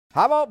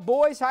How about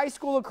boys high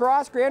school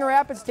lacrosse? Grand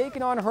Rapids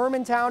taking on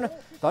Hermantown.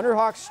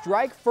 Thunderhawks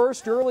strike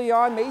first early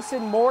on.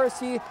 Mason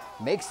Morrissey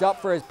makes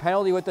up for his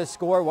penalty with the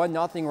score,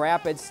 1-0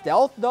 Rapids.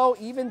 Stealth, though,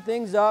 even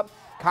things up.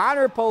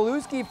 Connor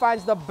Paluski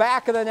finds the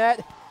back of the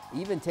net,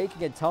 even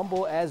taking a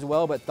tumble as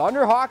well. But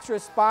Thunderhawks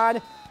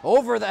respond.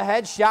 Over the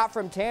head shot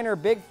from Tanner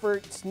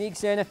Bigford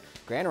sneaks in.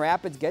 Grand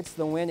Rapids gets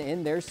the win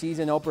in their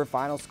season opener.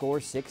 Final score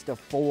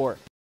 6-4.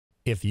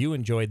 If you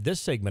enjoyed this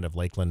segment of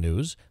Lakeland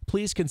News,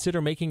 please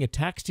consider making a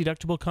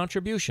tax-deductible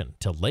contribution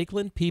to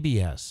Lakeland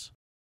PBS.